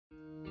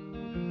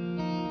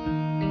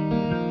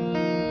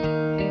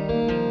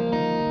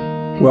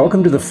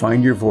Welcome to the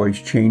Find Your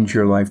Voice, Change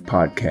Your Life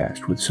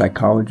podcast with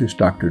psychologist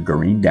Dr.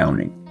 Doreen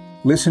Downing.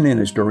 Listen in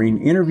as Doreen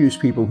interviews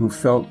people who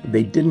felt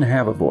they didn't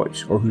have a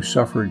voice or who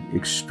suffered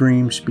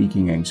extreme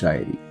speaking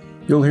anxiety.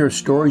 You'll hear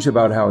stories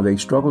about how they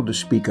struggled to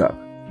speak up,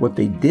 what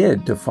they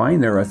did to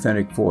find their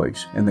authentic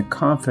voice, and the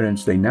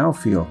confidence they now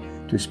feel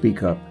to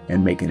speak up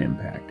and make an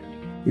impact.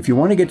 If you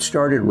want to get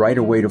started right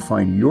away to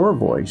find your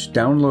voice,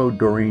 download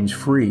Doreen's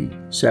free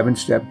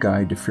 7-step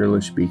guide to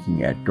fearless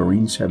speaking at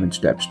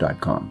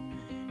doreen7steps.com.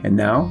 And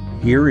now,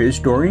 here is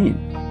Doreen.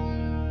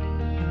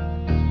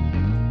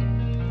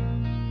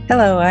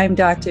 Hello, I'm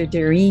Dr.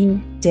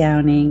 Doreen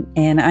Downing,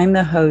 and I'm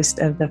the host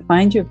of the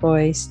Find Your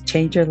Voice,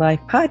 Change Your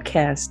Life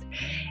podcast.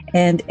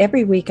 And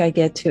every week I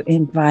get to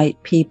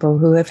invite people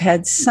who have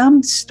had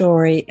some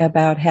story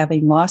about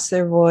having lost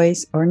their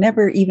voice or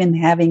never even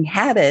having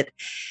had it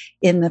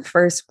in the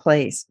first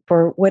place.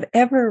 For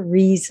whatever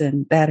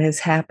reason that has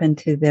happened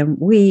to them,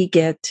 we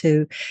get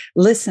to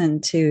listen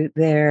to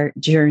their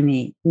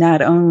journey,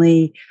 not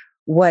only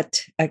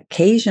what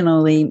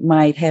occasionally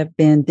might have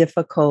been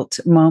difficult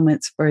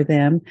moments for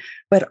them,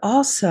 but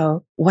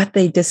also what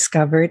they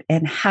discovered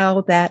and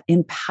how that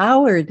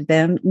empowered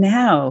them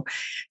now.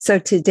 So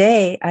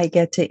today I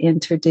get to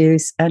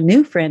introduce a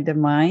new friend of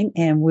mine,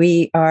 and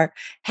we are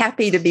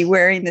happy to be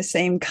wearing the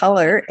same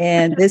color.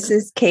 And this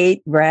is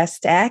Kate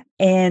Brastack,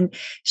 and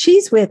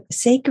she's with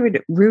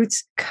Sacred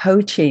Roots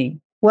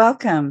Coaching.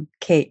 Welcome,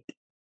 Kate.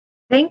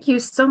 Thank you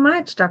so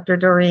much, Dr.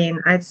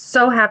 Doreen. I'm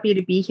so happy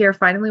to be here.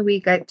 Finally,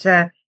 we got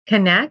to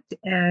connect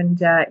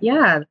and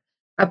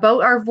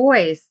about our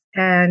voice.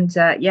 And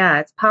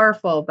it's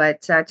powerful,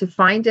 but to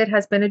find it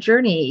has been a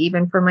journey,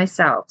 even for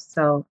myself.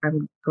 So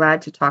I'm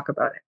glad to talk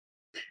about it.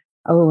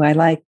 Oh, I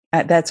like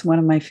that's one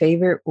of my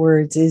favorite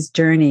words is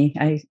journey.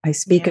 I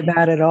speak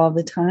about it all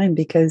the time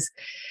because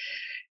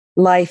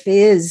life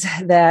is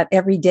that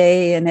every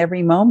day and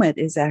every moment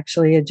is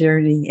actually a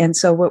journey. And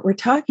so what we're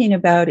talking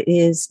about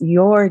is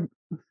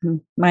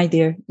my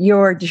dear,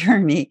 your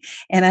journey.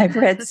 And I've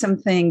read some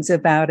things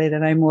about it,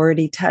 and I'm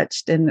already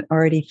touched and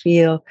already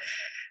feel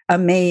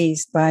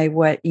amazed by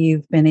what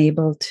you've been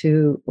able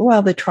to,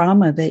 the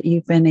trauma that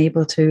you've been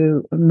able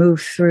to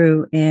move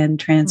through and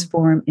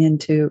transform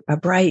into a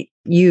bright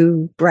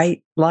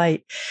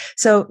light.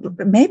 So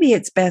maybe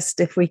it's best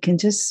if we can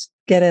just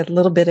get a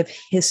little bit of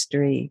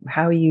history,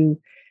 how you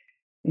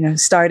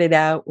started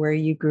out, where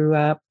you grew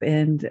up,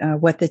 and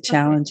what the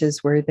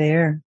challenges were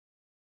there.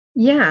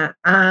 Yeah.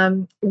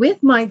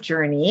 With my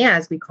journey,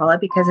 as we call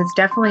it, because it's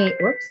definitely,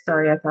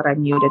 I thought I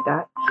muted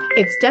that.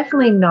 It's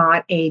definitely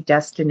not a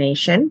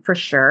destination for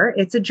sure.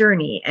 It's a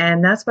journey.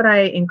 And that's what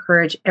I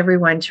encourage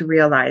everyone to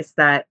realize,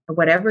 that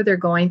whatever they're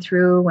going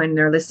through when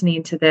they're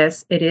listening to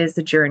this, it is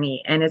a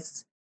journey, and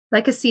it's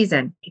like a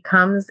season. It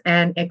comes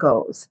and it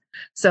goes.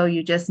 So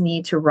you just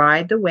need to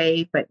ride the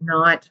wave, but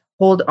not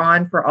hold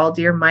on for all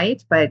dear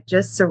might, but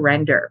just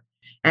surrender.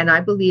 And I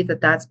believe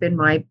that that's been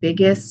my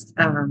biggest,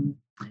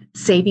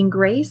 saving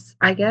grace,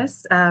 I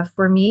guess,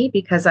 for me,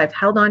 because I've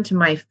held on to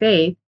my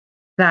faith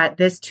that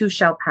this too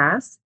shall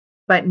pass,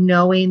 but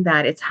knowing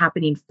that it's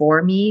happening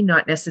for me,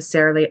 not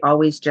necessarily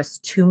always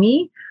just to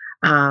me,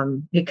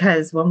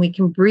 because when we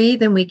can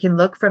breathe and we can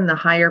look from the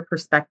higher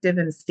perspective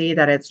and see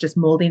that it's just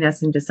molding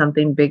us into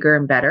something bigger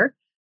and better,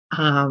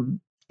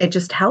 it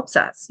just helps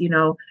us,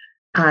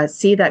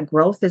 see that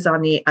growth is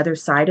on the other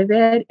side of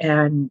it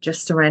and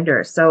just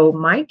surrender. So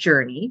my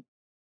journey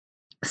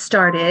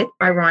started,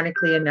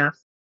 ironically enough,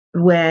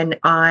 when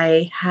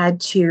I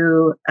had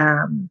to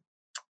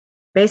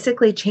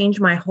basically change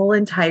my whole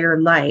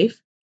entire life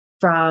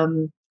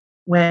from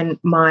when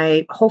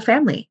my whole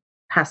family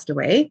passed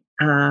away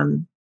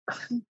to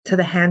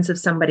the hands of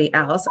somebody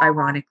else.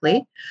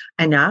 Ironically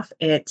enough,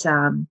 it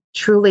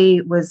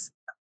truly was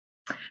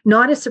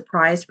not a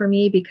surprise for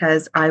me,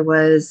 because I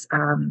was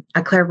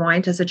a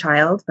clairvoyant as a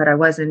child, but I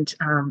wasn't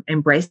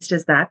embraced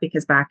as that,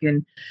 because back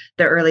in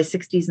the early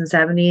 60s and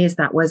 70s,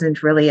 that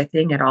wasn't really a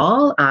thing at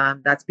all.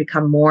 That's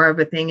become more of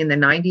a thing in the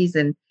 90s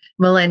and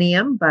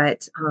millennium.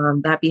 But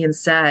that being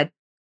said,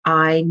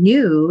 I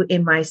knew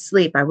in my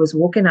sleep, I was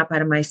woken up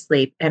out of my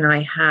sleep, and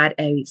I had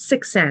a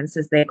sixth sense,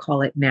 as they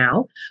call it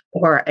now,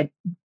 or a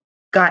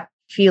gut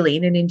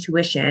feeling and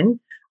intuition,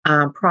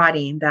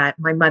 prodding that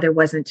my mother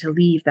wasn't to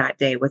leave that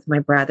day with my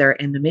brother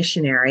and the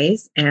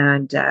missionaries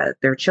and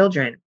their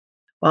children.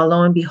 Well,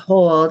 lo and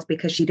behold,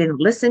 because she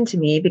didn't listen to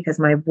me, because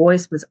my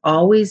voice was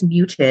always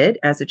muted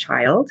as a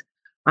child,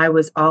 I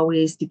was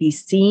always to be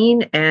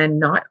seen and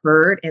not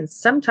heard, and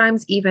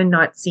sometimes even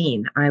not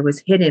seen. I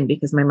was hidden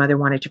because my mother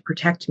wanted to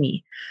protect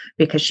me,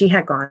 because she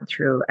had gone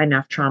through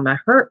enough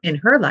trauma in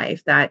her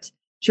life that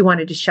she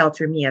wanted to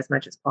shelter me as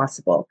much as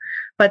possible.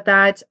 But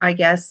that, I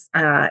guess,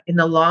 in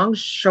the long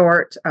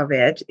short of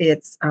it,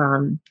 it's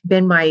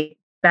been my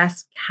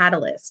best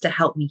catalyst to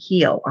help me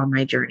heal on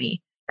my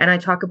journey. And I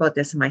talk about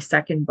this in my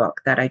second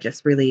book that I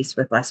just released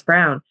with Les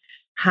Brown,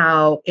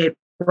 how it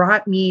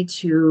brought me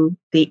to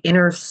the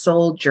inner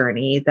soul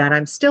journey that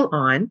I'm still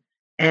on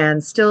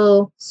and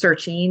still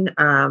searching,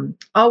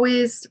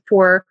 always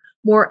for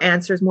more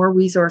answers, more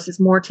resources,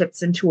 more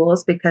tips and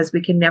tools, because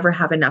we can never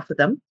have enough of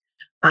them.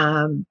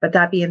 But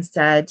that being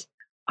said,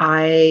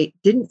 I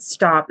didn't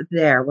stop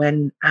there.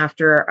 When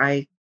after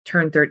I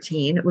turned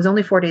 13, it was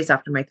only 4 days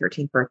after my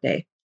 13th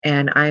birthday,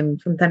 and I'm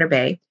from Thunder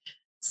Bay.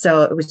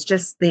 So it was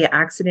just the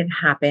accident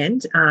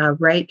happened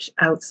right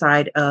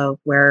outside of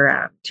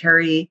where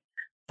Terry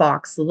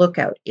Fox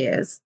Lookout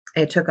is.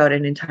 It took out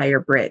an entire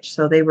bridge.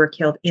 So they were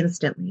killed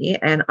instantly.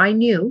 And I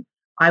knew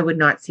I would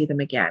not see them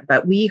again.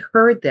 But we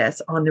heard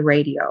this on the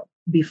radio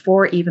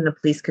before even the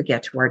police could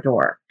get to our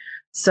door.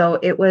 So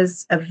it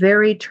was a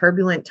very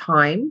turbulent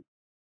time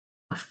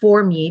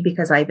for me,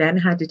 because I then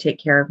had to take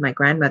care of my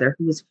grandmother,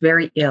 who was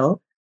very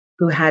ill,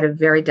 who had a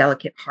very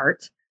delicate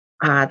heart.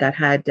 That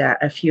had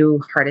a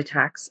few heart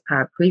attacks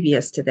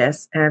previous to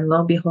this. And lo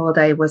and behold,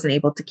 I wasn't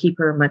able to keep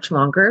her much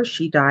longer.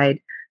 She died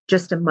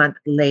just a month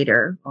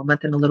later, a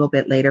month and a little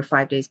bit later,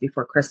 5 days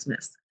before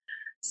Christmas.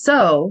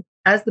 So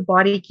as the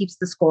body keeps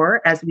the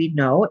score, as we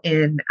know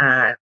in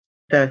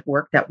the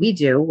work that we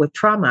do with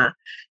trauma,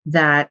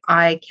 that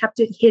I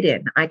kept it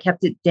hidden. I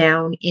kept it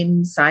down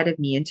inside of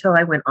me until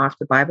I went off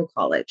to Bible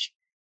college.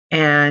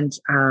 And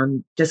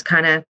just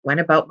kind of went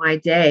about my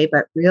day,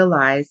 but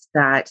realized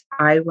that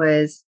I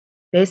was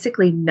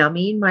basically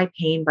numbing my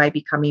pain by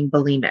becoming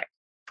bulimic.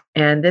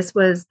 And this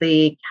was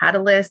the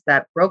catalyst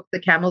that broke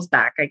the camel's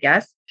back, I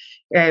guess,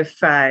 if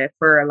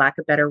for a lack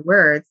of better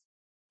words,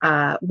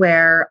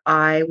 where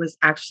I was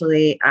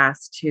actually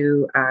asked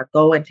to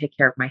go and take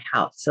care of my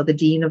health. So the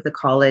dean of the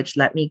college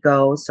let me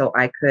go so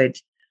I could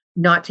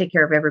not take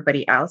care of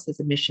everybody else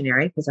as a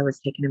missionary, because I was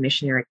taking a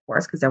missionary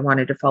course, because I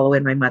wanted to follow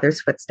in my mother's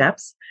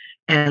footsteps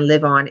and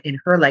live on in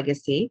her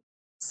legacy.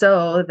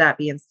 So that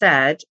being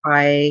said,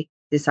 I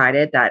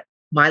decided that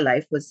my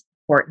life was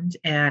important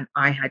and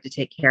I had to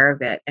take care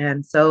of it.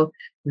 And so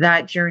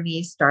that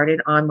journey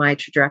started on my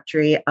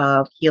trajectory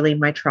of healing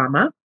my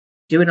trauma,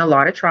 doing a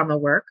lot of trauma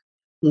work,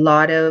 a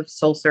lot of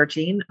soul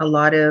searching, a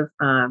lot of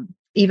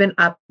even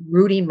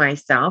uprooting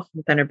myself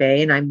from Thunder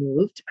Bay. And I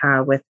moved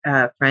with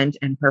a friend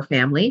and her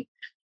family,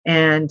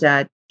 and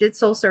did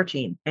soul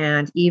searching,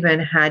 and even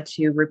had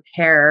to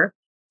repair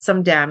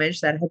some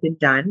damage that had been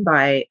done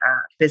by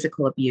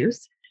physical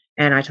abuse.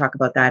 And I talk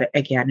about that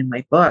again in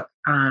my book.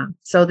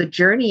 So the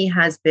journey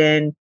has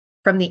been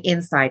from the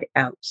inside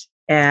out.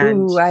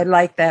 And ooh, I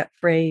like that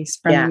phrase,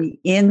 from the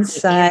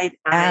inside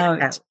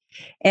out.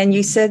 And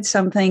you said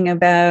something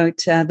about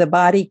the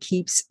body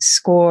keeps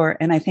score.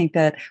 And I think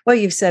that, well,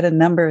 you've said a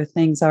number of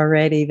things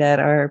already that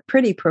are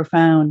pretty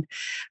profound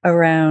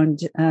around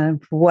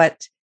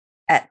what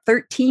at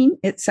 13,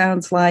 it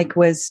sounds like,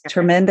 was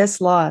tremendous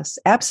loss,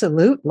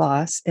 absolute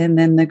loss. And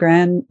then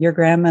your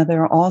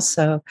grandmother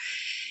also.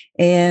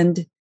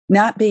 And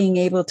not being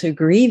able to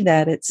grieve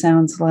that, it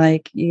sounds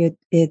like it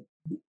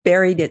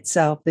buried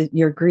itself, that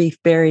your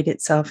grief buried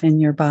itself in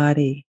your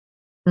body.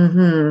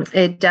 Mm-hmm.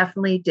 It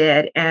definitely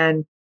did.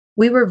 And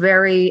we were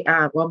very,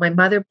 my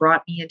mother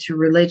brought me into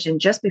religion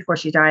just before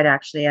she died,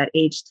 actually, at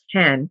age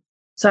 10.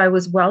 So I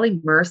was well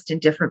immersed in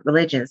different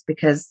religions,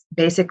 because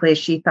basically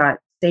she thought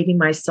saving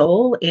my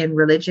soul in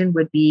religion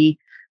would be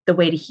the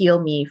way to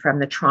heal me from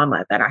the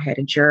trauma that I had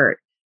endured.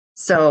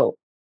 So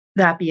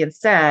that being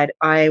said,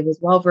 I was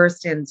well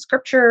versed in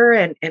scripture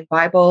and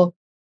Bible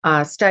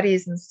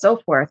studies and so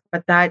forth,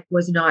 but that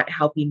was not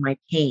helping my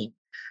pain.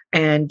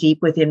 And deep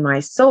within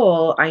my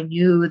soul, I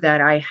knew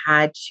that I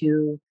had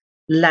to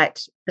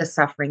let the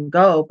suffering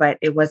go, but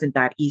it wasn't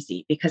that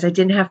easy, because I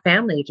didn't have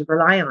family to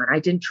rely on. I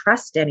didn't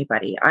trust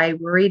anybody. I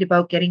worried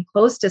about getting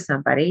close to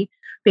somebody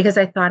because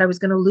I thought I was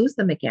going to lose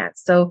them again.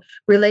 So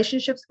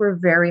relationships were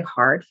very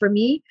hard for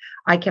me.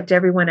 I kept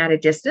everyone at a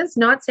distance,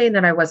 not saying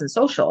that I wasn't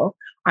social.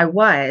 I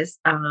was,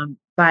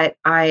 but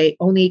I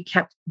only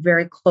kept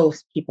very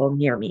close people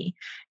near me.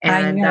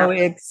 And I know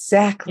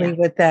exactly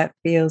what that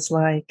feels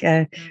like.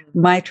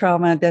 My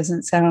trauma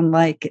doesn't sound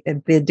like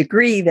the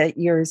degree that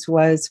yours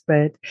was,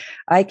 but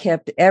I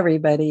kept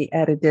everybody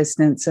at a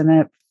distance. And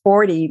at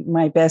 40,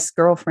 my best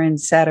girlfriend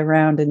sat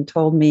around and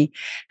told me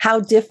how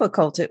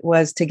difficult it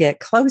was to get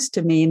close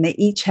to me. And they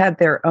each had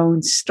their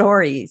own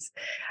stories.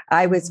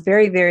 I was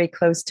very, very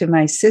close to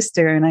my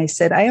sister. And I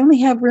said, I only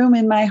have room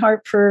in my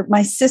heart for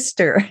my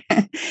sister.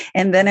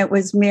 And then it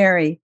was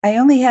Mary. I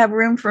only have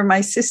room for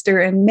my sister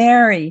and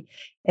Mary.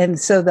 And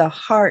so the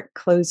heart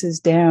closes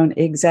down.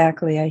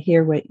 Exactly. I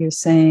hear what you're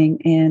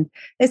saying. And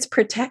it's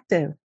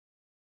protective.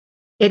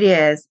 It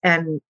is.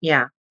 And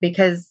yeah,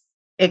 because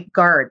it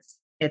guards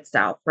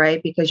itself,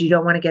 right? Because you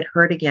don't want to get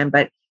hurt again.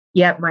 But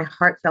yet my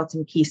heart felt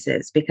in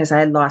pieces because I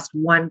had lost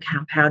one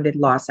compounded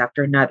loss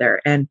after another.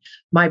 And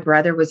my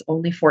brother was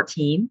only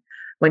 14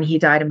 when he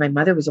died, and my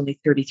mother was only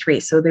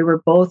 33. So they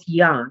were both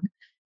young.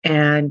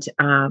 And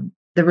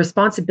the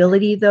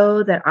responsibility,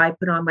 though, that I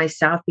put on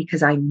myself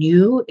because I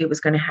knew it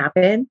was going to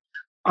happen,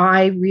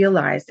 I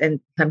realized, and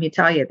let me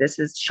tell you, this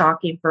is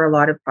shocking for a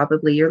lot of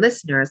probably your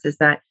listeners, is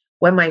that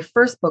when my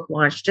first book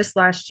launched just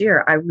last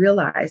year, I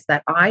realized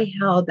that I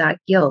held that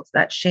guilt,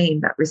 that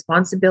shame, that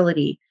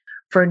responsibility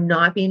for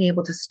not being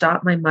able to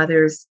stop my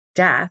mother's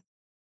death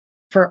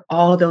for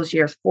all those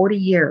years, 40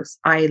 years,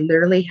 I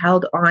literally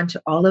held on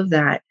to all of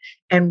that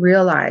and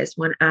realized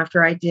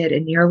after I did a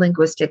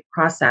neuro-linguistic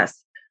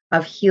process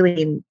of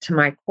healing to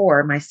my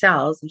core, my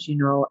cells, as you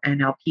know,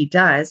 NLP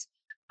does,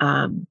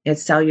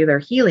 it's cellular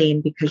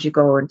healing because you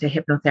go into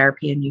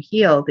hypnotherapy and you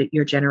heal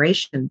your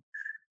generation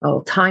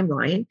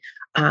timeline.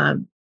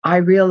 I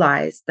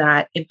realized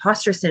that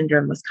imposter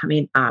syndrome was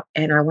coming up,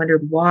 and I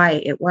wondered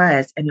why it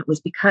was. And it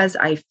was because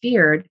I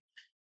feared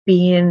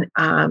being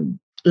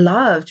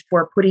loved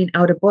for putting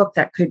out a book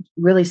that could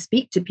really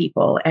speak to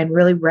people and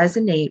really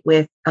resonate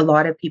with a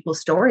lot of people's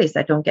stories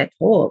that don't get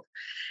told.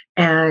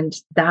 And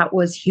that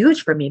was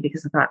huge for me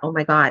because I thought, oh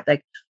my God,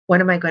 like, what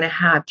am I going to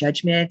have?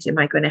 Judgment? Am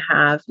I going to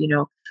have,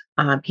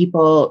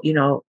 people,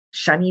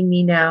 shunning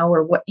me now,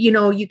 or what?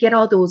 You get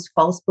all those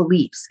false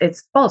beliefs.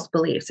 It's false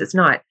beliefs. It's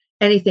not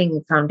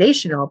anything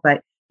foundational,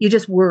 but you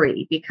just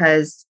worry,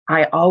 because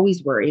I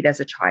always worried as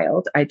a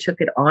child. I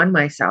took it on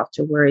myself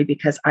to worry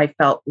because I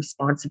felt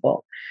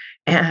responsible.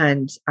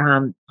 And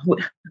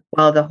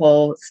the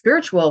whole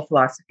spiritual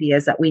philosophy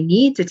is that we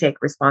need to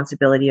take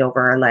responsibility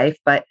over our life,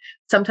 but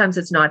sometimes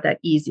it's not that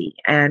easy.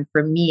 And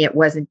for me, it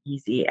wasn't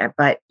easy.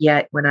 But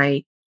yet when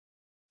I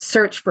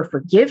searched for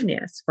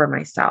forgiveness for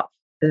myself,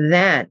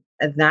 then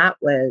that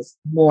was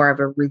more of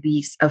a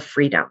release of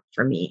freedom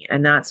for me.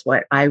 And that's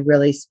what I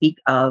really speak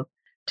of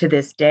to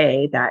this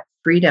day, that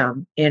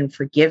freedom in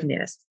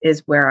forgiveness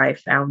is where I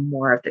found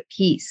more of the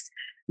peace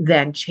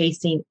than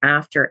chasing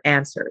after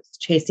answers,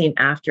 chasing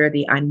after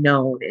the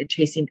unknown, and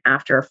chasing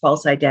after a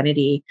false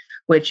identity,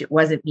 which it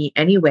wasn't me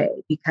anyway,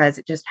 because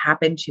it just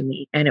happened to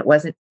me and it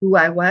wasn't who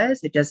I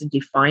was. It doesn't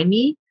define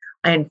me.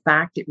 In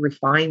fact, it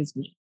refines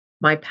me.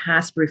 My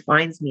past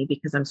refines me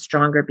because I'm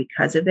stronger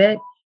because of it.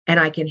 And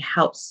I can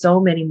help so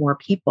many more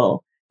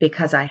people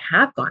because I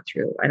have gone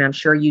through, and I'm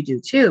sure you do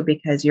too,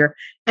 because you're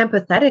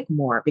empathetic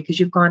more because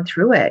you've gone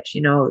through it.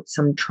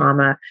 Some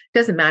trauma,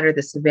 doesn't matter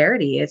the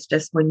severity. It's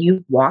just when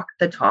you walk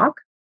the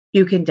talk,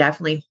 you can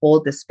definitely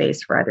hold the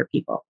space for other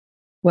people.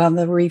 Well,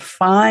 the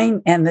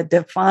refine and the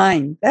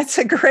define, that's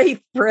a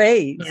great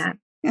phrase. Yeah.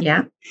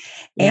 Yeah.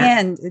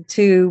 And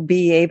to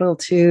be able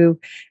to,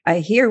 I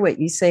hear what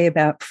you say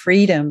about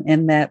freedom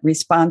and that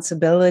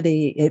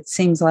responsibility. It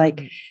seems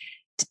like,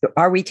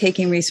 are we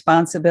taking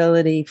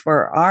responsibility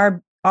for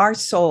our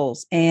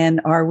souls, and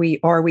are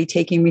we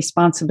taking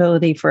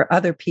responsibility for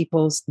other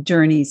people's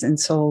journeys and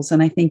souls?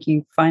 And I think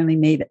you finally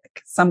made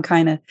some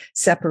kind of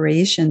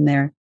separation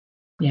there.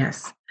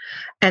 Yes.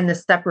 And the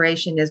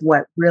separation is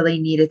what really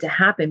needed to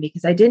happen,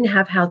 because I didn't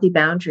have healthy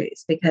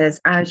boundaries.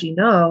 Because as you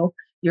know,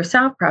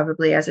 yourself,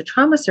 probably as a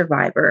trauma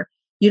survivor,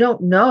 you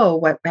don't know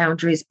what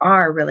boundaries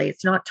are really.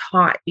 It's not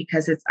taught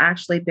because it's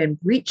actually been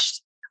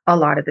breached a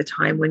lot of the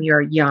time when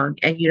you're young,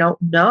 and you don't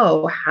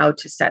know how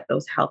to set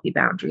those healthy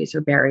boundaries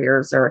or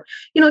barriers, or,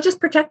 just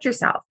protect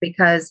yourself.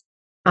 Because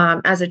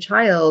as a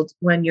child,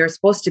 when you're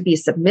supposed to be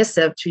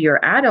submissive to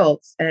your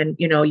adults and,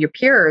 your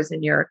peers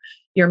and your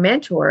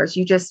mentors,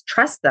 you just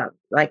trust them.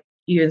 Like,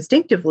 you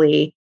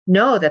instinctively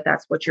know that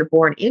that's what you're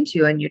born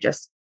into, and you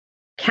just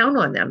count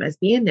on them as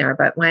being there.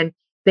 But when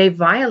they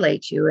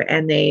violate you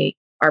and they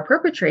are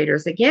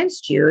perpetrators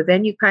against you,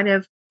 then you kind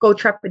of go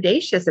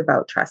trepidatious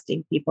about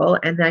trusting people.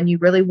 And then you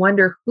really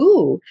wonder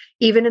who,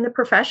 even in the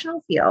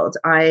professional field.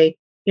 I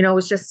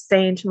was just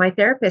saying to my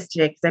therapist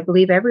today, because I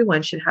believe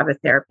everyone should have a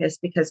therapist,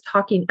 because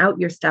talking out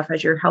your stuff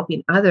as you're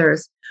helping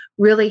others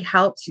really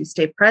helps you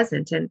stay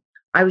present. And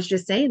I was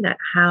just saying that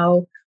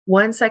how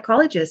one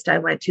psychologist I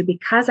went to,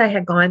 because I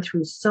had gone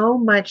through so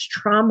much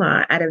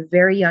trauma at a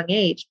very young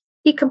age,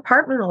 he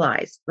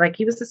compartmentalized. Like,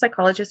 he was a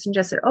psychologist and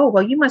just said, oh,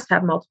 well, you must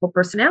have multiple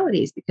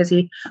personalities, because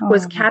he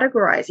was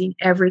categorizing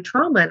every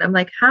trauma. And I'm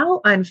like,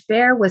 how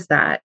unfair was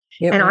that?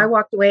 I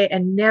walked away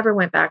and never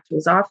went back to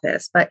his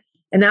office.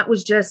 And that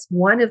was just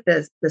one of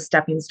the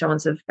stepping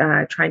stones of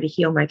trying to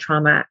heal my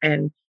trauma.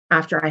 And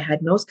after I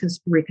had nose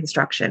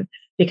reconstruction,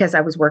 because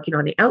I was working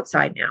on the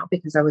outside now,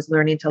 because I was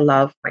learning to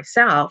love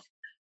myself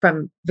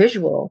from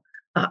visual,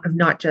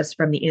 not just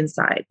from the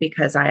inside,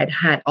 because I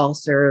had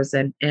ulcers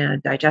and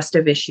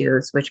digestive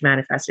issues, which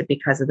manifested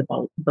because of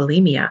the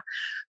bulimia.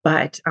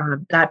 But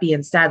that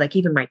being said, like,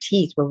 even my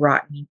teeth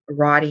were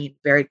rotting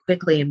very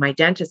quickly. And my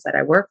dentist that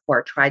I worked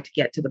for tried to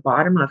get to the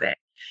bottom of it.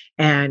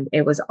 And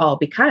it was all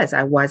because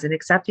I wasn't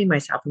accepting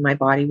myself, and my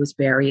body was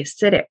very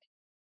acidic.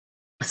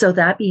 So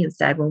that being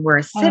said, when we're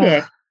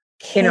acidic,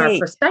 in our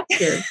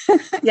perspective.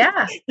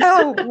 Yeah.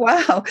 Oh,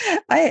 wow.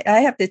 I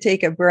have to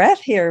take a breath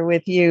here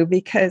with you,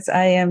 because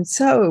I am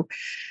so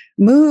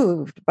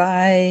moved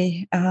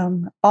by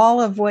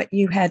all of what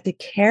you had to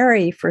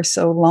carry for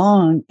so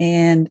long.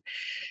 And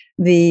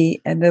the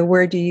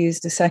word you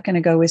used a second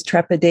ago was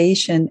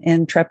trepidation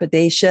and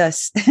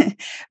trepidatious.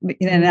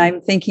 And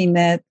I'm thinking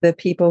that the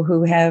people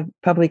who have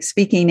public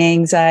speaking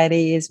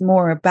anxiety is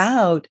more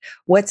about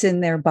what's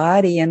in their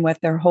body and what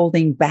they're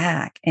holding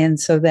back. And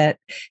so that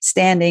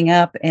standing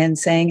up and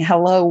saying,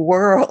 hello,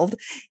 world,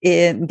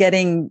 in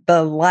getting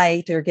the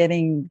light or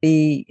getting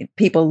the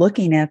people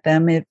looking at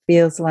them, it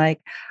feels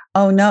like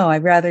oh no,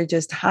 I'd rather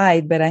just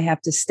hide, but I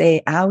have to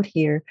stay out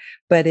here.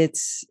 But it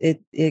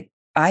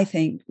I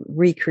think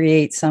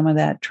recreates some of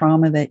that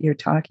trauma that you're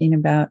talking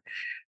about.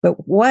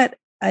 But what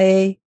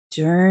a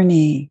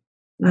journey.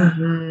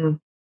 Mm-hmm.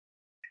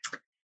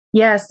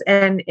 Yes.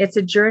 And it's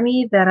a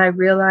journey that I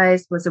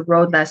realized was a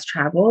road less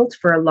traveled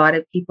for a lot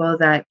of people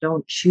that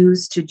don't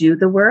choose to do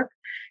the work.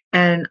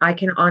 And I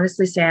can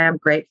honestly say I'm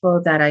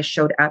grateful that I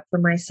showed up for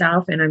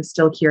myself and I'm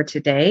still here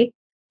today,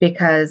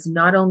 because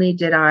not only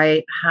did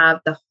I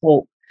have the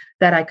hope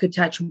that I could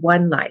touch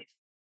one life,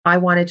 I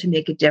wanted to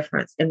make a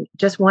difference in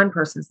just one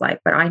person's life.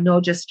 But I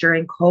know just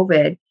during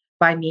COVID,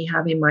 by me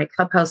having my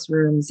clubhouse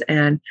rooms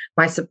and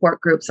my support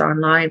groups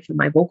online for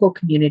my vocal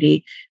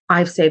community,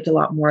 I've saved a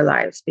lot more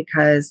lives,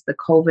 because the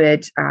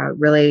COVID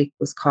really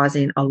was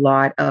causing a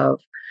lot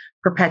of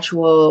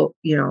perpetual,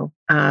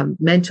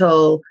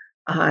 mental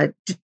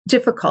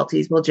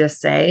difficulties, we'll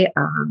just say,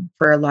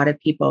 for a lot of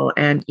people.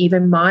 And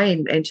even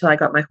mine, until I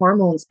got my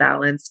hormones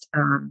balanced,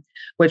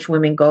 which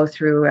women go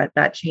through at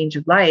that change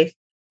of life,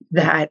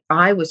 that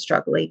I was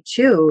struggling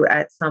too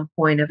at some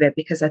point of it,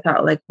 because I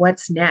thought, like,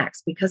 what's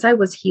next? Because I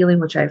was healing,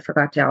 which I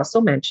forgot to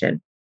also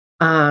mention.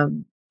 I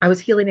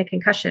was healing a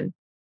concussion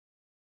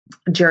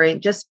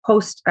during just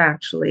post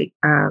actually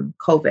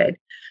COVID,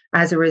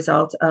 as a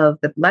result of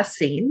the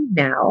blessing.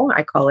 Now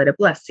I call it a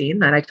blessing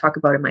that I talk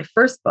about in my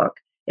first book,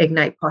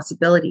 Ignite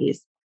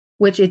Possibilities,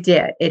 which it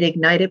did. It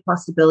ignited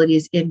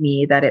possibilities in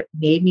me that it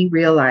made me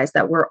realize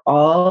that we're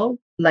all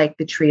like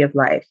the tree of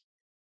life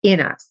in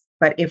us.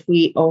 But if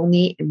we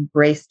only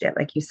embraced it,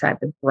 like you said,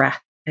 the breath,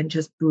 and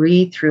just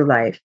breathe through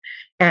life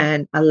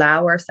and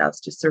allow ourselves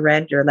to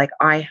surrender, like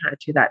I had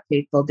to that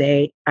fateful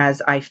day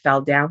as I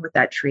fell down with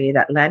that tree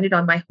that landed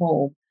on my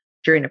home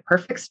during a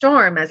perfect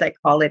storm, as I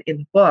call it in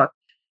the book.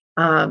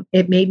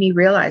 It made me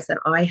realize that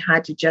I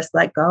had to just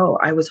let go.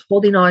 I was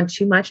holding on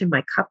too much and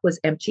my cup was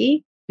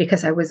empty,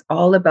 because I was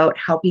all about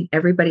helping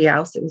everybody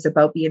else. It was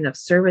about being of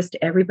service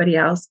to everybody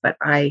else, but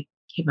I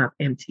came up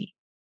empty.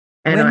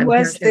 And when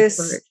was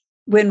this?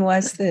 When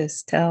was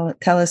this? Tell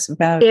us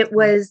about it.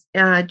 Was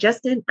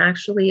just in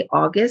actually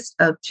August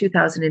of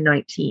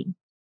 2019.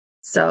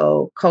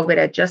 So COVID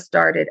had just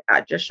started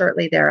just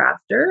shortly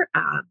thereafter.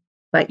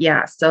 But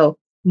yeah, so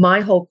my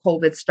whole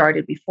COVID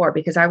started before,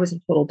 because I was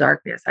in total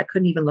darkness. I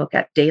couldn't even look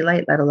at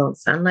daylight, let alone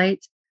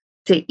sunlight,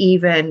 to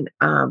even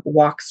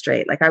walk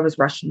straight. Like, I was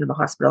rushed into the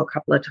hospital a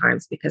couple of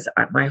times because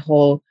my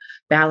whole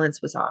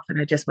balance was off.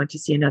 And I just went to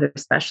see another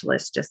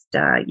specialist just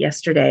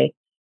yesterday.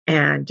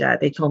 And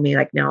they told me,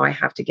 like, now I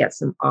have to get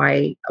some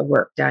eye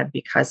work done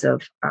because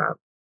of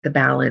the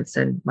balance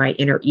and my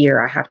inner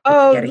ear. I have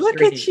to get a look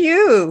hearing at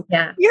you.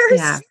 Yeah. You're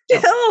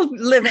still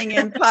living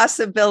in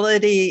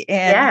possibility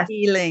and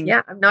healing.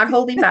 Yeah. I'm not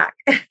holding back.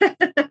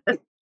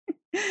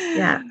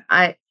 Yeah.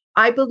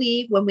 I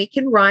believe when we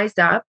can rise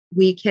up,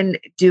 we can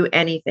do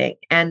anything.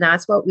 And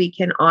that's what we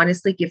can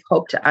honestly give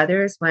hope to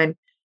others. When,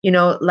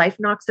 life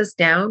knocks us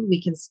down,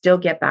 we can still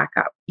get back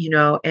up,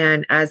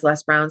 and as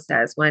Les Brown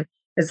says,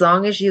 as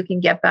long as you can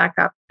get back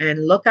up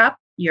and look up,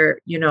 your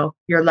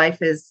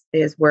life is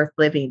worth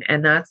living.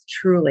 And that's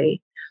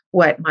truly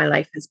what my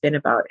life has been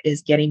about,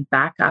 is getting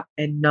back up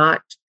and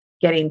not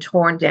getting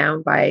torn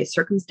down by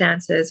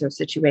circumstances or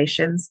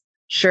situations.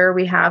 Sure,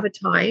 we have a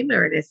time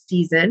or a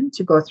season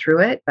to go through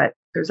it, but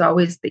there's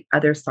always the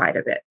other side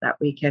of it that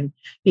we can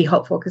be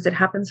hopeful, because it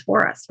happens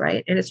for us,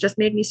 right? And it's just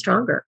made me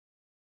stronger.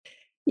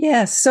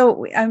 Yeah.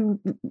 So I'm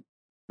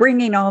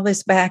bringing all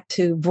this back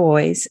to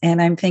voice,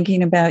 and I'm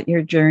thinking about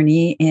your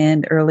journey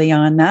and early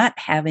on not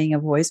having a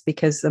voice,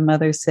 because the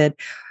mother said,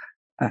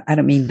 I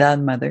don't mean the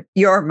mother,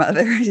 your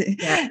mother,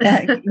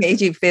 made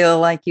you feel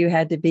like you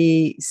had to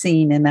be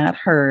seen and not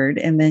heard.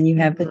 And then you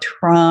have the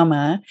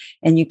trauma,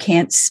 and you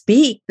can't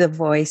speak the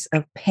voice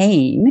of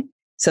pain.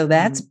 So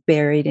that's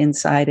buried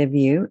inside of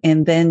you.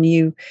 And then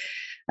you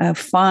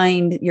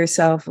find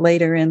yourself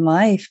later in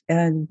life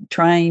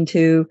trying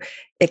to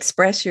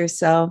express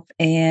yourself.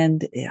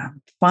 And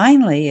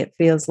finally, it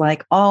feels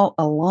like all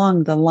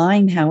along the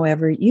line,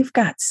 however, you've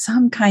got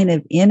some kind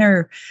of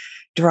inner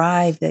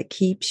drive that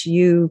keeps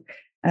you,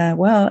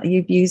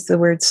 you've used the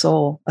word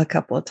soul a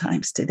couple of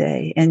times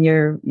today. And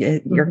your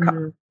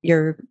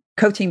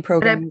coaching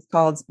program is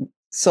called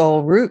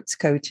Soul Roots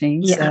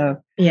Coaching.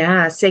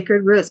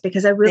 Sacred Roots,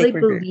 because I really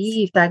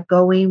believe that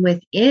going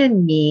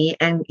within me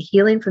and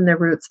healing from the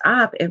roots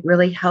up, it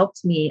really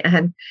helped me.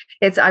 And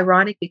it's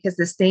ironic, because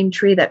the same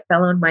tree that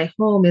fell on my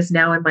home is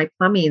now in my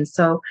plumbing.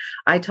 So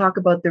I talk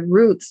about the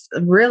roots.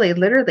 Really,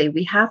 literally,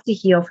 we have to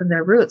heal from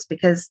their roots,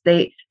 because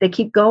they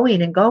keep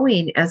going and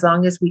going as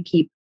long as we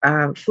keep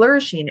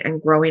flourishing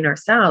and growing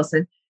ourselves.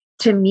 And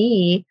to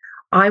me,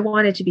 I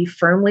wanted to be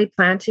firmly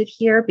planted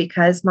here,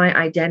 because my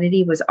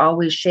identity was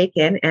always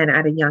shaken. And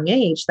at a young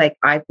age, like,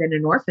 I've been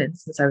an orphan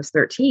since I was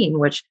 13,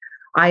 which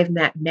I've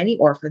met many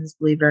orphans,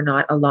 believe it or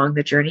not, along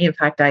the journey. In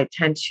fact, I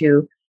tend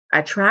to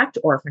attract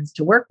orphans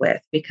to work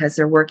with, because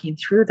they're working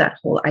through that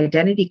whole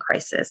identity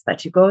crisis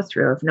that you go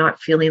through of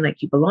not feeling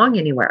like you belong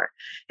anywhere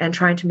and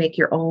trying to make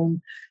your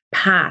own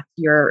path,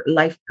 your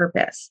life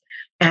purpose.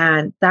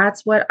 And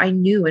that's what I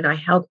knew and I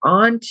held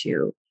on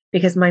to,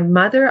 because my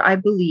mother, I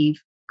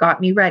believe,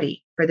 got me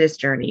ready for this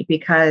journey,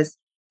 because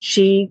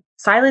she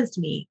silenced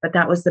me, but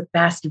that was the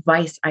best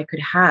advice I could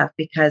have,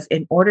 because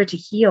in order to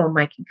heal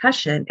my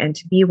concussion and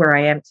to be where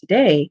I am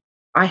today,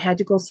 I had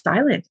to go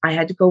silent. I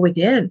had to go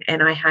within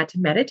and I had to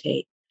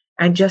meditate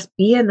and just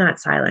be in that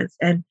silence.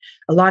 And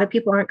a lot of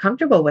people aren't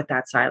comfortable with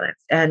that silence.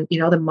 And,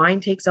 the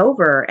mind takes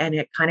over and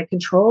it kind of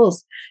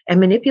controls and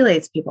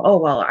manipulates people. Oh,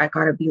 well, I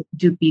got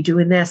to be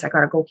doing this. I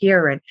got to go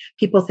here. And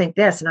people think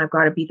this, and I've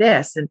got to be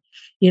this. And,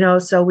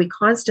 so we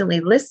constantly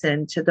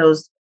listen to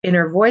those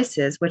inner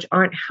voices, which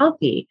aren't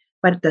healthy.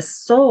 But the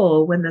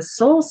soul, when the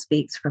soul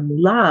speaks from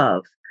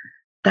love,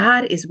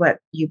 that is what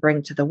you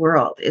bring to the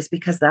world, is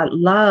because that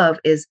love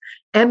is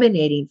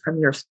emanating from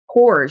your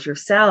pores, your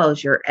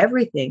cells, your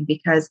everything,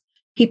 because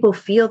people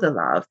feel the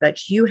love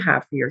that you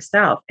have for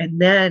yourself.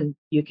 And then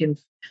you can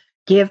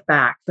give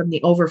back from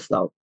the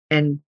overflow,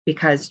 and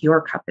because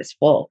your cup is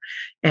full.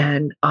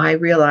 And I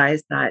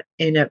realized that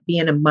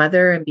being a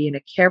mother and being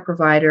a care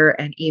provider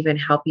and even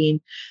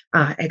helping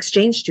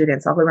exchange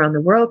students all around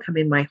the world come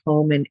in my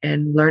home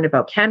and learn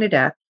about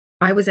Canada,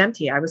 I was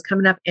empty. I was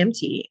coming up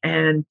empty,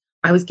 and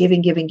I was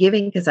giving,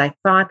 because I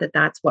thought that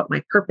that's what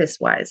my purpose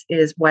was,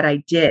 is what I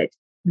did,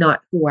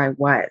 not who I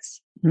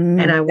was.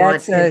 And I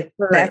want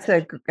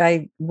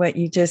what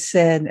you just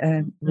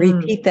said.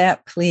 Repeat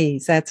that,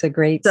 please. That's a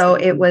great. So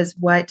statement. It was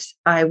what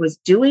I was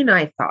doing,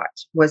 I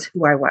thought was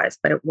who I was,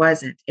 but it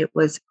wasn't. It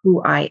was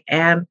who I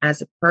am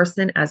as a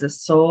person, as a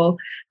soul,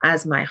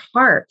 as my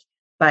heart.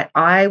 But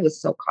I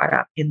was so caught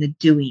up in the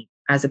doing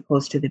as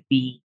opposed to the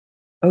being.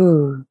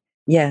 Oh,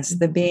 yes,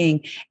 the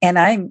being. And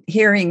I'm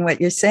hearing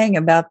what you're saying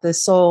about the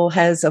soul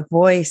has a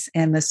voice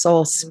and the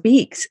soul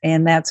speaks.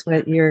 And that's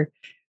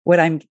what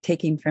I'm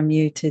taking from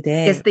you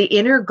today. It's the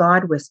inner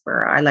God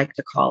whisper, I like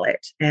to call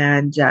it.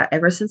 And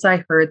ever since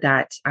I heard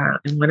that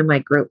in one of my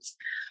groups,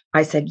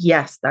 I said,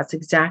 yes, that's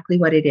exactly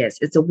what it is.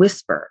 It's a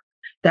whisper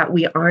that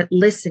we aren't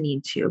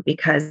listening to,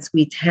 because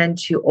we tend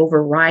to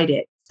override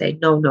it, say,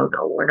 no,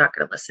 we're not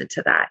going to listen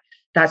to that.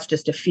 That's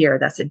just a fear.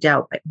 That's a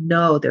doubt. But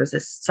no, there's a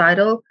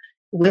subtle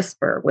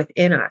whisper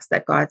within us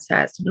that God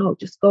says, no,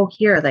 just go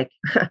here. Like,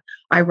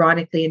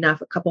 ironically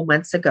enough, a couple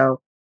months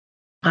ago,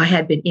 I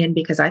had been in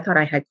because I thought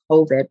I had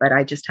COVID, but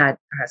I just had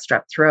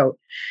strep throat.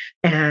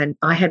 And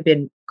I had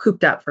been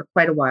cooped up for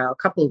quite a while, a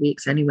couple of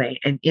weeks anyway,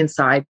 and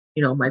inside,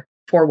 my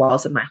four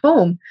walls of my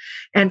home.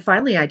 And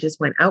finally, I just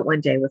went out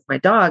one day with my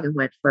dog and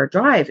went for a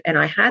drive. And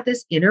I had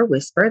this inner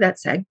whisper that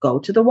said, go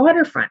to the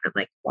waterfront. I'm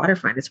like,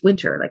 waterfront? It's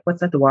winter. Like,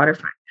 what's at the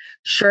waterfront?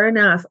 Sure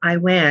enough, I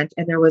went,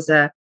 and there was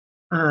a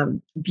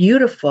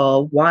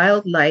beautiful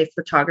wildlife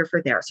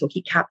photographer there. So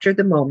he captured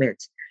the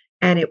moment.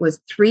 And it was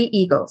 3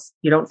 eagles.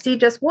 You don't see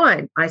just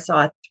one. I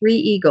saw 3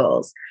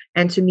 eagles.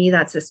 And to me,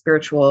 that's a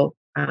spiritual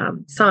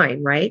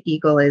sign, right?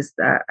 Eagle is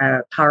a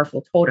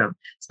powerful totem,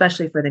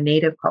 especially for the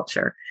native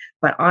culture.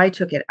 But I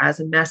took it as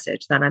a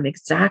message that I'm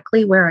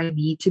exactly where I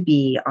need to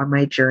be on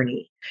my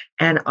journey.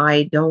 And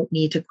I don't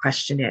need to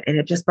question it. And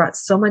it just brought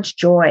so much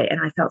joy.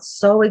 And I felt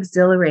so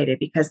exhilarated,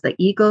 because the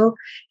eagle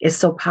is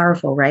so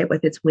powerful, right?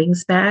 With its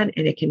wingspan,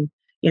 and it can,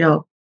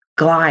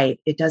 glide.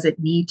 It doesn't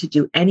need to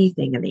do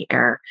anything in the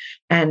air.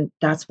 And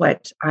that's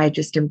what I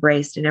just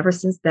embraced. And ever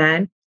since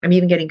then, I'm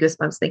even getting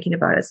goosebumps thinking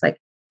about it. It's like,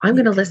 I'm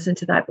going to listen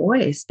to that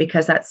voice,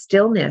 because that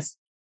stillness,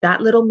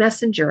 that little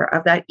messenger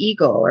of that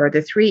eagle or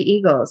the 3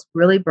 eagles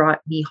really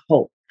brought me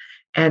hope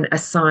and a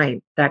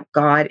sign that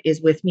God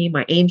is with me.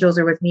 My angels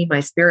are with me, my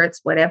spirits,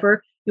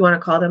 whatever you want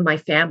to call them, my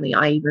family,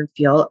 I even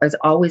feel is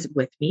always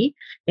with me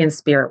in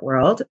spirit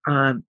world,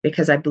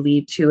 because I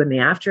believe too in the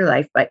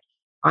afterlife. But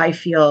I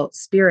feel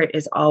spirit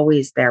is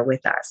always there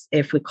with us.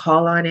 If we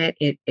call on it,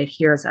 it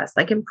hears us,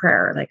 like in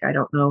prayer. Like, I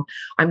don't know,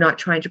 I'm not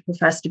trying to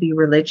profess to be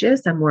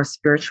religious. I'm more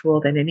spiritual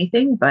than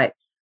anything, but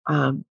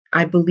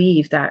I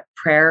believe that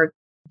prayer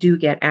do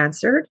get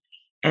answered.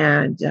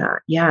 And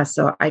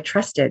so I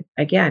trusted,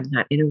 again,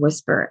 that inner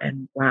whisper,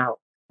 and wow,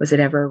 was it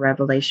ever a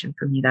revelation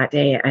for me that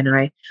day? And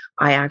I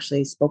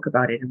actually spoke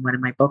about it in one of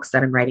my books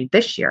that I'm writing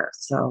this year.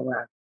 So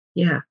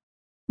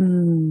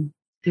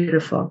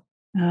beautiful.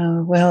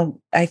 Well,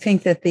 I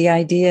think that the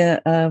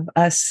idea of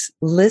us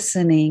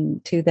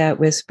listening to that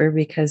whisper,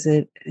 because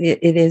it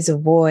is a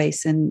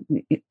voice, and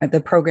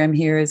the program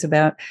here is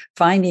about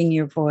finding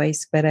your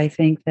voice. But I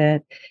think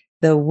that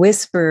the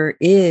whisper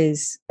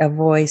is a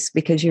voice,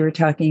 because you were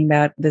talking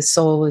about the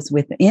soul is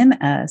within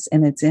us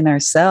and it's in our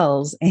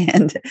cells,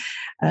 and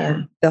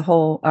the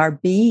whole, our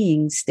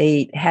being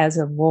state has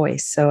a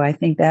voice. So I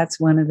think that's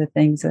one of the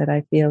things that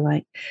I feel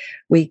like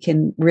we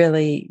can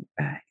really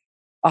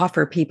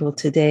offer people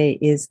today,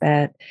 is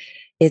that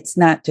it's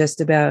not just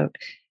about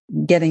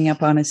getting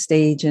up on a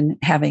stage and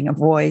having a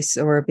voice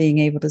or being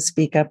able to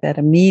speak up at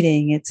a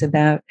meeting. It's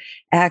about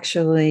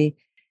actually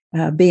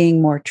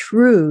being more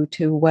true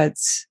to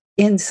what's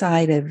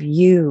inside of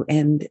you,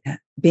 and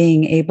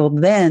being able,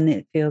 then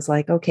it feels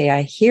like, okay,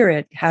 I hear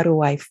it. How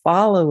do I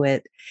follow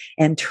it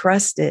and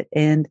trust it?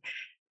 And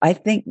I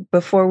think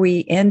before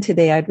we end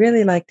today, I'd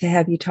really like to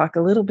have you talk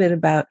a little bit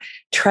about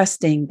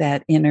trusting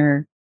that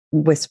inner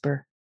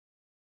whisper.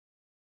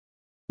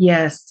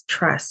 Yes,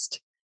 trust.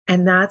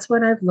 And that's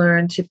what I've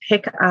learned to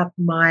pick up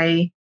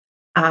my,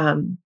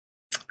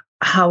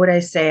 how would I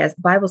say, as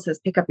the Bible says,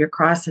 pick up your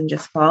cross and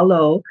just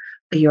follow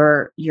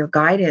your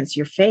guidance,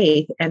 your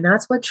faith. And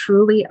that's what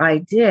truly I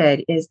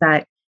did, is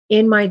that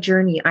in my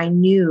journey, I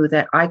knew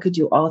that I could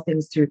do all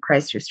things through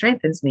Christ who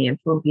strengthens me in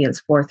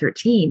Philippians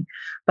 4:13.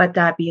 But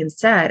that being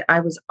said,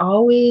 I was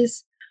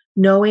always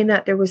knowing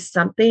that there was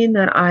something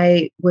that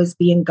I was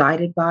being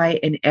guided by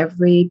in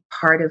every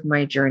part of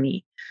my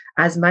journey.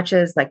 As much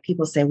as like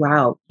people say,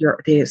 wow, you're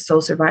the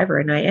sole survivor.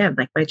 And I am.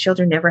 Like, my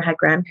children never had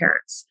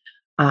grandparents.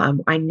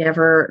 I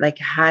never like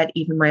had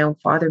even my own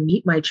father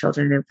meet my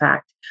children. In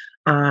fact,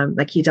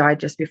 like, he died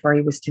just before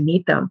he was to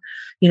meet them,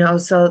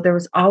 so there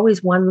was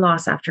always one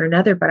loss after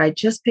another. But I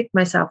just picked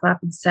myself up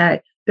and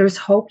said, there's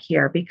hope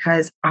here,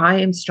 because I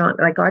am strong.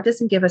 Like, God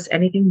doesn't give us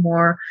anything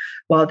more.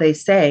 Well, they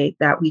say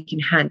that we can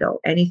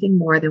handle anything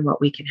more than what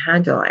we can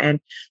handle.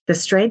 And the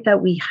strength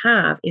that we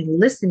have in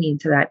listening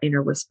to that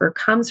inner whisper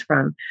comes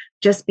from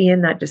just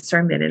being that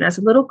discernment. And as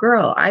a little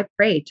girl, I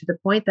prayed to the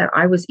point that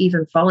I was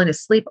even falling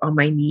asleep on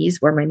my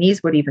knees, where my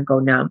knees would even go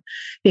numb,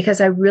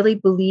 because I really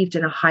believed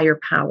in a higher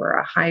power,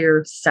 a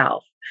higher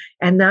self.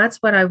 And that's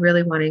what I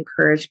really want to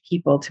encourage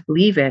people to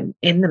believe in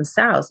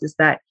themselves, is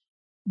that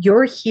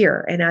you're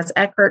here. And as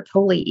Eckhart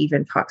Tolle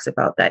even talks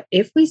about, that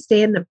if we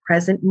stay in the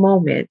present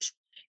moment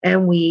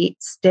and we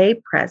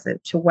stay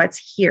present to what's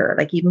here,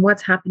 like even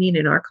what's happening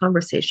in our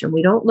conversation,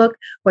 we don't look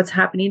what's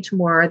happening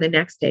tomorrow or the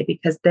next day,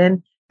 because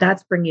then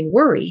that's bringing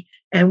worry,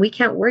 and we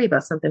can't worry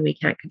about something we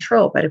can't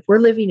control. But if we're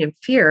living in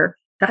fear,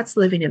 that's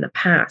living in the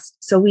past.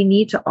 So we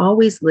need to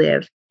always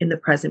live in the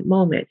present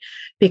moment,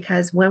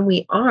 because when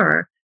we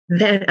are,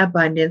 then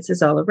abundance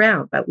is all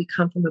around, but we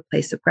come from a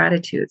place of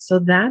gratitude. So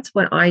that's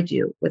what I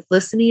do with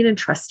listening and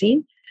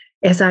trusting,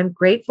 is I'm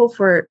grateful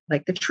for,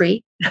 like, the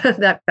tree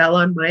that fell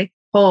on my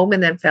home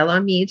and then fell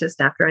on me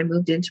just after I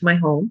moved into my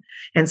home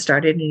and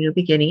started a new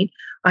beginning.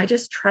 I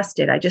just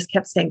trusted. I just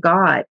kept saying,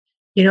 God,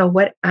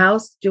 what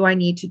else do I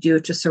need to do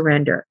to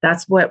surrender?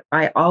 That's what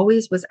I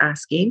always was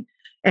asking.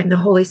 And the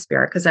Holy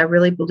Spirit, because I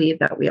really believe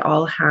that we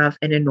all have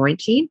an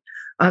anointing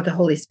of the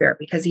Holy Spirit,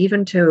 because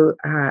even to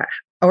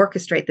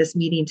orchestrate this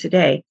meeting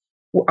today,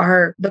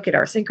 look at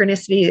our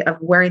synchronicity of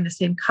wearing the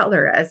same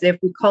color, as if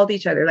we called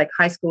each other like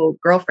high school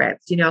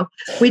girlfriends.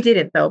 We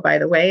didn't, though, by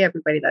the way,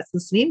 everybody that's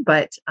listening.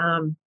 But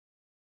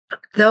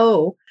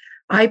though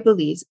I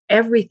believe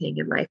everything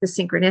in life is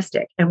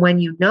synchronistic, and when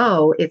you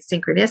know it's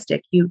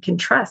synchronistic, you can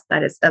trust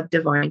that it's of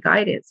divine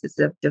guidance, it's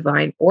of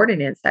divine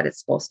ordinance, that it's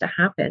supposed to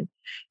happen.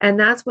 And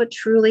that's what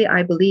truly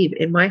I believe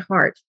in my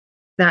heart,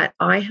 that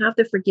I have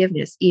the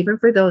forgiveness, even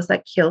for those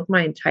that killed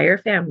my entire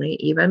family.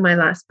 Even my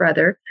last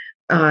brother,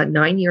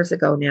 9 years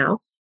ago now,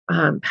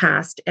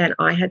 passed, and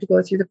I had to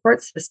go through the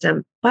court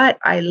system. But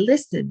I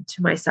listened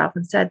to myself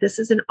and said, this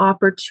is an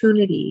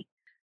opportunity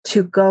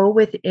to go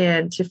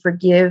within, to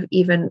forgive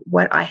even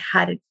what I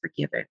hadn't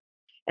forgiven.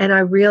 And I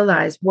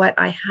realized what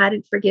I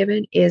hadn't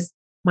forgiven is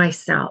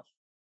myself.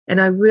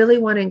 And I really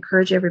want to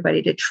encourage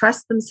everybody to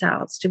trust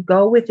themselves, to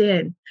go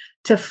within,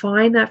 to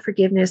find that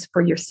forgiveness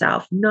for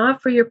yourself,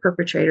 not for your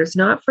perpetrators,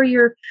 not for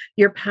your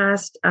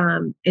past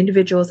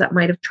individuals that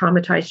might have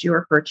traumatized you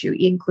or hurt you,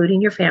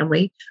 including your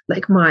family,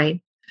 like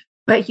mine.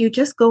 But you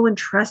just go and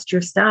trust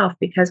yourself,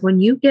 because when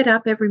you get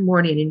up every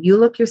morning and you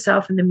look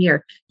yourself in the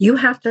mirror, you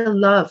have to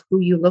love who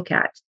you look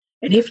at.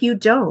 And if you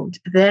don't,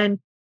 then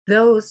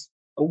those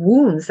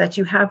wounds that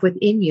you have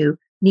within you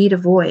need a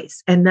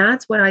voice. And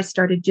that's what I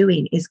started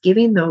doing, is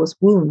giving those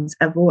wounds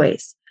a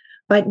voice,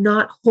 but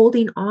not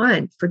holding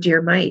on for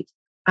dear might.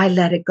 I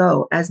let it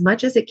go. As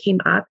much as it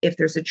came up, if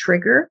there's a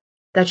trigger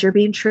that you're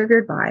being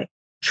triggered by,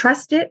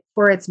 trust it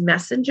for its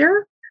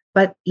messenger,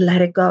 but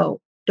let it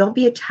go. Don't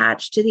be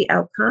attached to the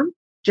outcome.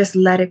 Just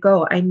let it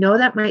go. I know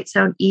that might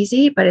sound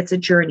easy, but it's a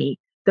journey.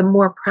 The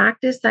more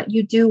practice that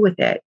you do with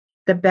it,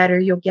 the better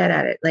you'll get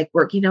at it. Like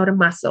working out a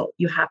muscle,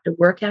 you have to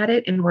work at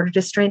it in order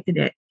to strengthen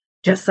it.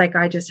 Just like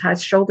I just had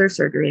shoulder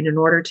surgery, and in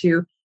order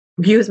to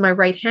use my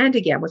right hand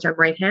again, which I'm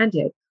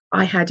right-handed,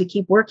 I had to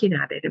keep working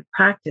at it and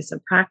practice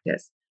and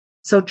practice.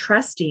 So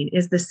trusting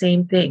is the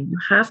same thing. You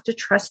have to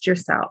trust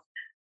yourself,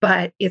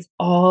 but it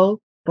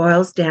all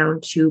boils down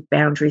to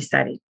boundary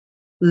setting.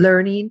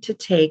 Learning to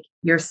take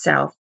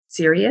yourself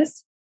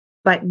serious,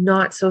 but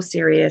not so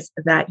serious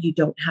that you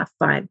don't have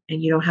fun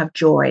and you don't have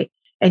joy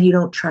and you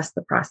don't trust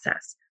the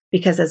process.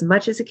 Because as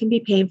much as it can be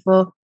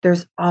painful,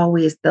 there's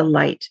always the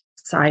light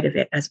side of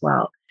it as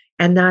well.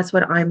 And that's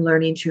what I'm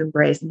learning to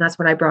embrace. And that's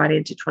what I brought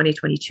into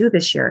 2022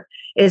 this year,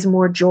 is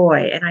more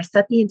joy. And I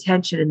set the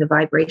intention and the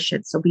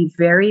vibration. So be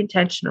very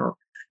intentional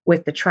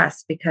with the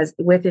trust, because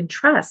within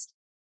trust,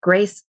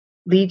 grace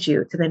leads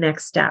you to the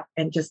next step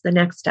and just the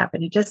next step.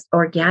 And it just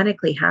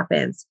organically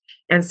happens.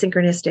 And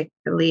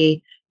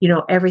synchronistically,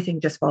 everything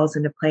just falls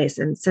into place.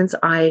 And since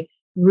I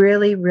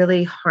really,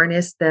 really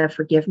harness the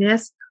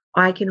forgiveness,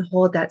 I can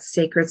hold that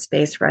sacred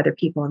space for other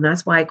people. And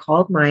that's why I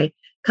called my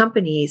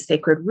company,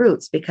 Sacred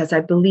Roots, because I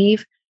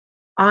believe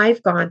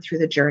I've gone through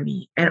the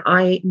journey and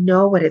I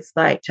know what it's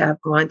like to have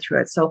gone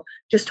through it. So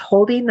just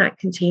holding that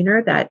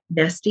container, that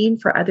nesting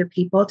for other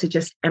people to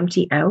just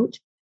empty out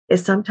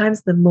is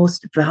sometimes the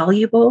most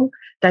valuable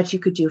that you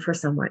could do for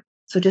someone.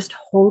 So just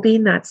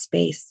holding that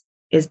space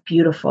is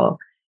beautiful,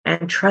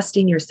 and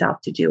trusting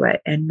yourself to do it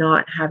and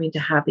not having to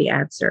have the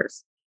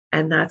answers.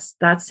 And that's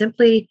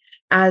simply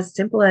as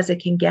simple as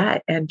it can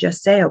get. And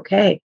just say,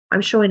 okay,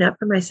 I'm showing up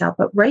for myself,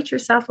 but write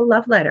yourself a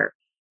love letter.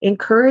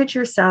 Encourage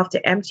yourself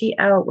to empty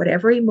out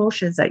whatever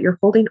emotions that you're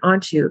holding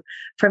onto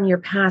from your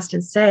past,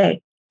 and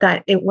say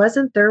that it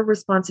wasn't their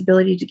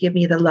responsibility to give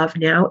me the love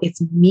now.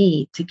 It's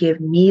me to give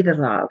me the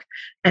love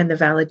and the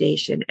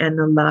validation and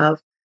the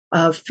love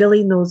of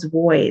filling those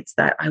voids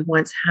that I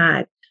once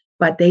had.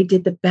 But they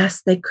did the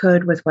best they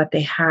could with what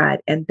they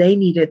had, and they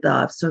needed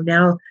love. So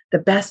now the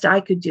best I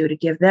could do to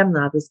give them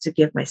love is to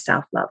give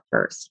myself love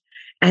first.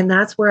 And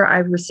that's where I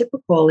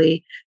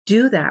reciprocally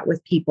do that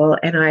with people,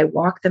 and I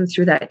walk them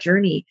through that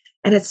journey.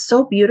 And it's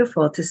so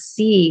beautiful to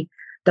see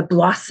the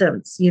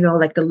blossoms,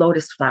 like the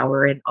lotus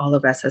flower in all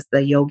of us, as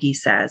the yogi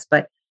says.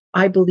 But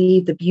I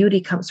believe the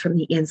beauty comes from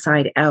the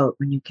inside out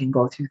when you can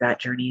go through that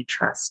journey and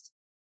trust.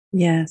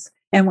 Yes.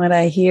 And what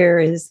I hear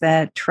is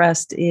that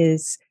trust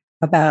is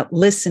about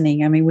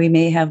listening. I mean, we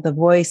may have the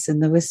voice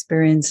and the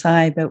whisper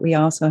inside, but we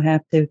also have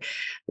to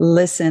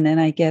listen.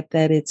 And I get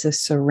that it's a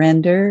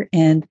surrender.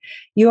 And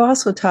you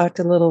also talked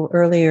a little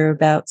earlier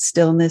about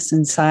stillness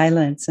and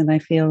silence. And I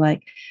feel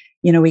like,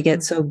 we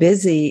get so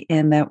busy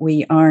and that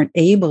we aren't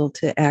able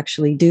to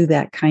actually do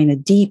that kind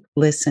of deep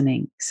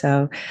listening.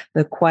 So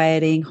the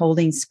quieting,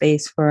 holding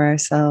space for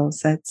ourselves,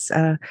 that's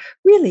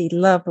really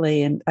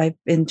lovely. And I've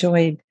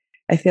enjoyed.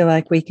 I feel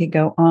like we could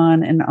go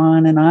on and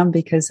on and on,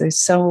 because there's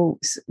so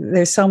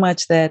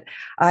much that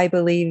I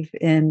believe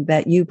in,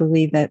 that you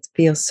believe, that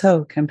feels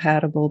so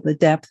compatible. The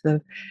depth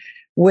of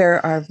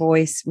where our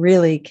voice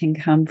really can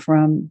come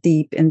from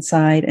deep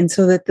inside. And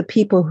so that the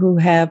people who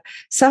have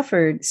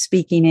suffered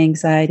speaking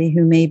anxiety,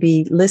 who may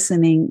be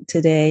listening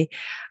today,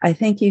 I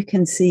think you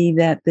can see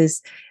that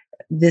this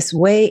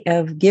way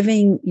of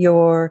giving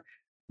your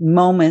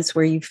moments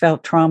where you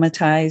felt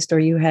traumatized, or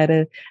you had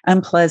an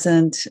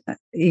unpleasant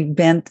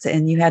event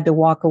and you had to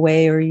walk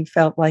away, or you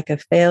felt like a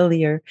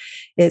failure.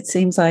 It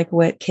seems like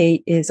what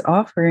Kate is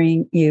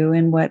offering you,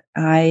 and what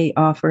I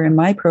offer in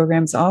my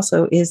programs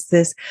also, is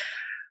this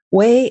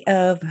way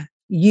of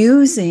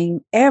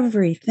using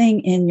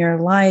everything in your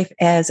life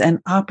as an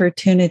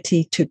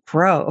opportunity to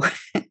grow.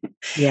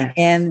 Yeah.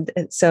 And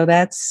so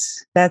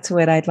that's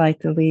what I'd like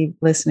to leave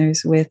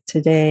listeners with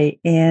today.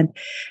 And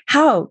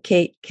how,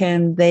 Kate,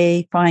 can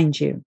they find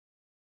you?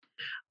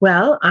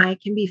 Well, I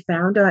can be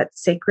found at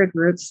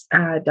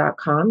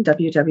sacredroots.com,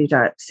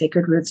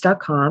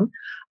 www.sacredroots.com.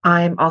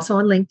 I'm also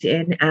on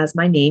LinkedIn as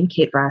my name,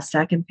 Kate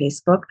Vrastek, and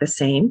Facebook the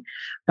same.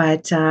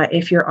 But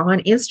if you're on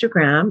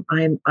Instagram,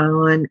 I'm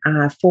on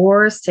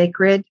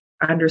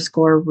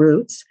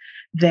 @sacred_roots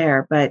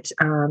there. But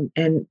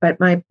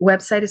my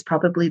website is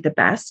probably the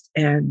best.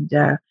 And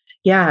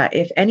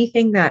if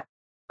anything that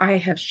I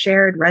have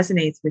shared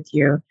resonates with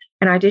you,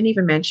 and I didn't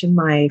even mention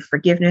my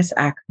forgiveness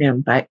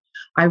acronym, but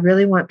I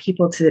really want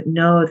people to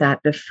know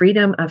that the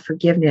freedom of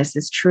forgiveness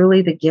is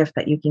truly the gift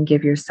that you can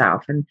give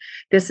yourself. And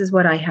this is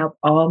what I help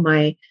all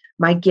my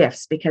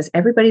gifts, because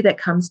everybody that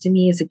comes to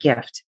me is a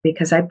gift,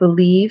 because I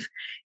believe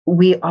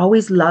we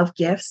always love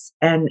gifts,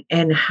 and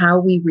how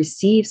we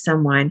receive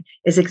someone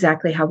is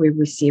exactly how we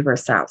receive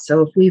ourselves.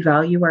 So if we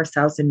value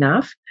ourselves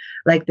enough,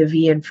 like the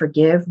V in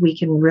forgive, we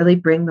can really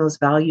bring those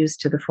values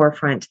to the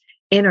forefront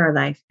in our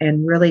life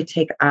and really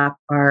take up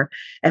our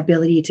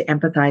ability to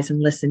empathize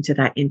and listen to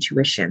that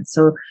intuition.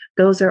 So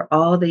those are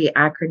all the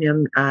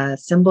acronym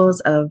symbols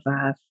of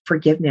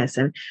forgiveness.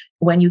 And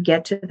when you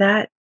get to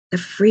that, the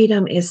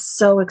freedom is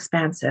so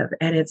expansive,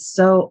 and it's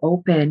so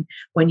open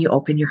when you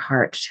open your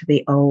heart to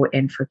the O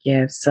in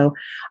forgive. So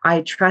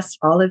I trust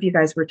all of you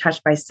guys were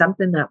touched by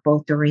something that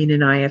both Doreen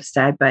and I have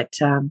said, but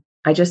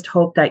I just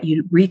hope that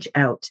you reach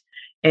out,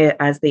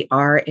 as the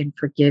R in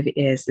forgive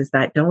is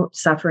that don't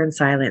suffer in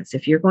silence.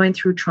 If you're going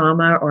through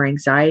trauma or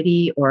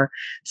anxiety or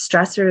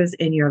stressors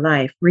in your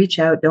life, reach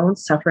out, don't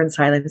suffer in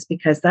silence,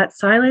 because that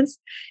silence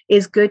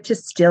is good to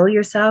still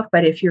yourself.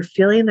 But if you're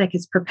feeling like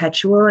it's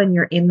perpetual and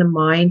you're in the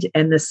mind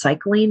and the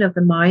cycling of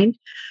the mind,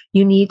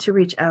 you need to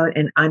reach out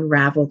and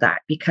unravel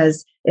that,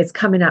 because it's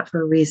coming up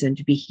for a reason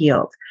to be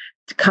healed.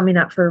 It's coming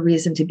up for a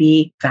reason to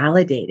be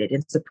validated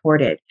and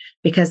supported,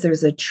 because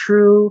there's a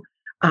true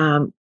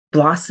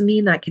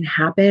blossoming that can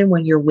happen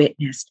when you're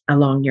witnessed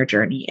along your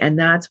journey. And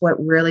that's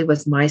what really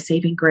was my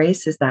saving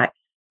grace, is that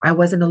I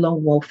wasn't a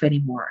lone wolf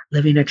anymore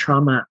living a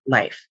trauma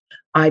life.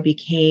 I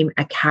became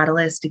a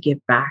catalyst to give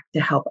back, to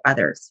help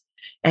others.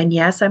 And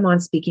yes, I'm on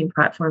speaking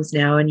platforms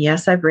now. And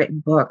yes, I've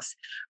written books,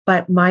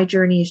 but my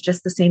journey is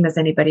just the same as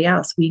anybody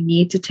else. We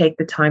need to take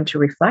the time to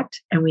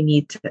reflect, and we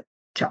need to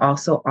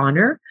also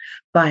honor,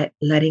 but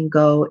letting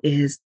go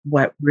is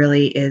what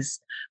really is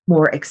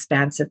more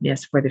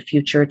expansiveness for the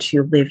future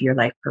to live your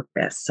life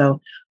purpose.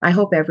 So I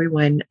hope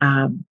everyone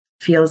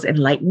feels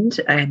enlightened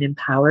and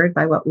empowered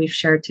by what we've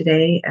shared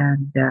today.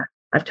 And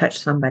I've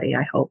touched somebody,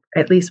 I hope,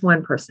 at least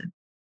one person.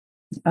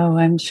 Oh,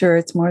 I'm sure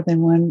it's more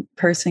than one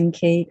person,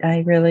 Kate. I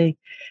really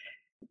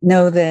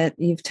know that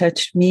you've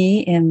touched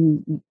me,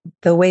 and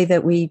the way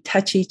that we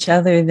touch each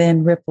other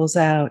then ripples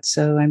out.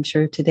 So I'm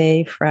sure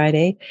today,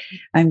 Friday,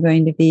 I'm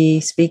going to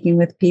be speaking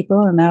with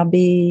people, and I'll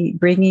be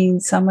bringing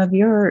some of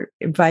your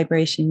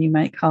vibration, you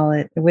might call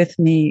it, with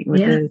me,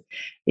 with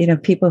the,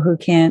 people who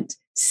can't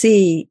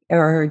see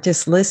or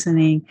just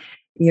listening.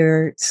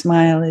 Your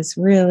smile is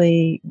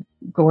really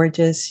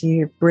gorgeous.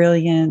 You're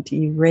brilliant.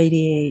 You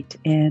radiate.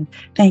 And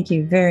thank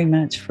you very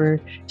much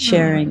for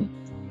sharing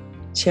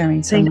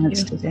so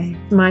much today.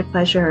 My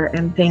pleasure.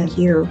 And thank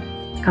you.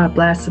 God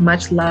bless.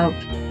 Much love.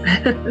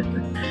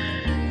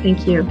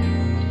 Thank you.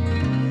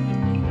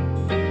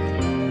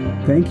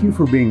 Thank you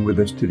for being with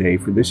us today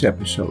for this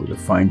episode of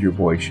Find Your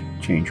Voice,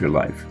 Change Your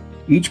Life.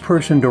 Each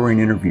person Doreen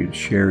interviews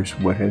shares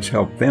what has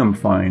helped them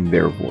find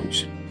their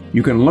voice.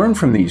 You can learn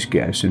from these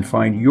guests and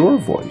find your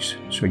voice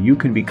so you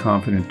can be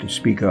confident to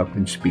speak up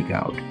and speak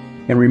out.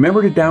 And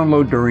remember to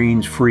download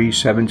Doreen's free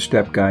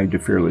 7-step guide to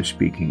fearless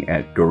speaking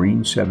at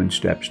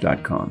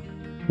doreen7steps.com.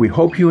 We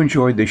hope you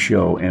enjoyed this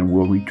show and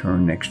will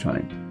return next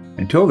time.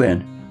 Until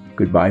then,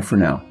 goodbye for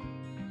now.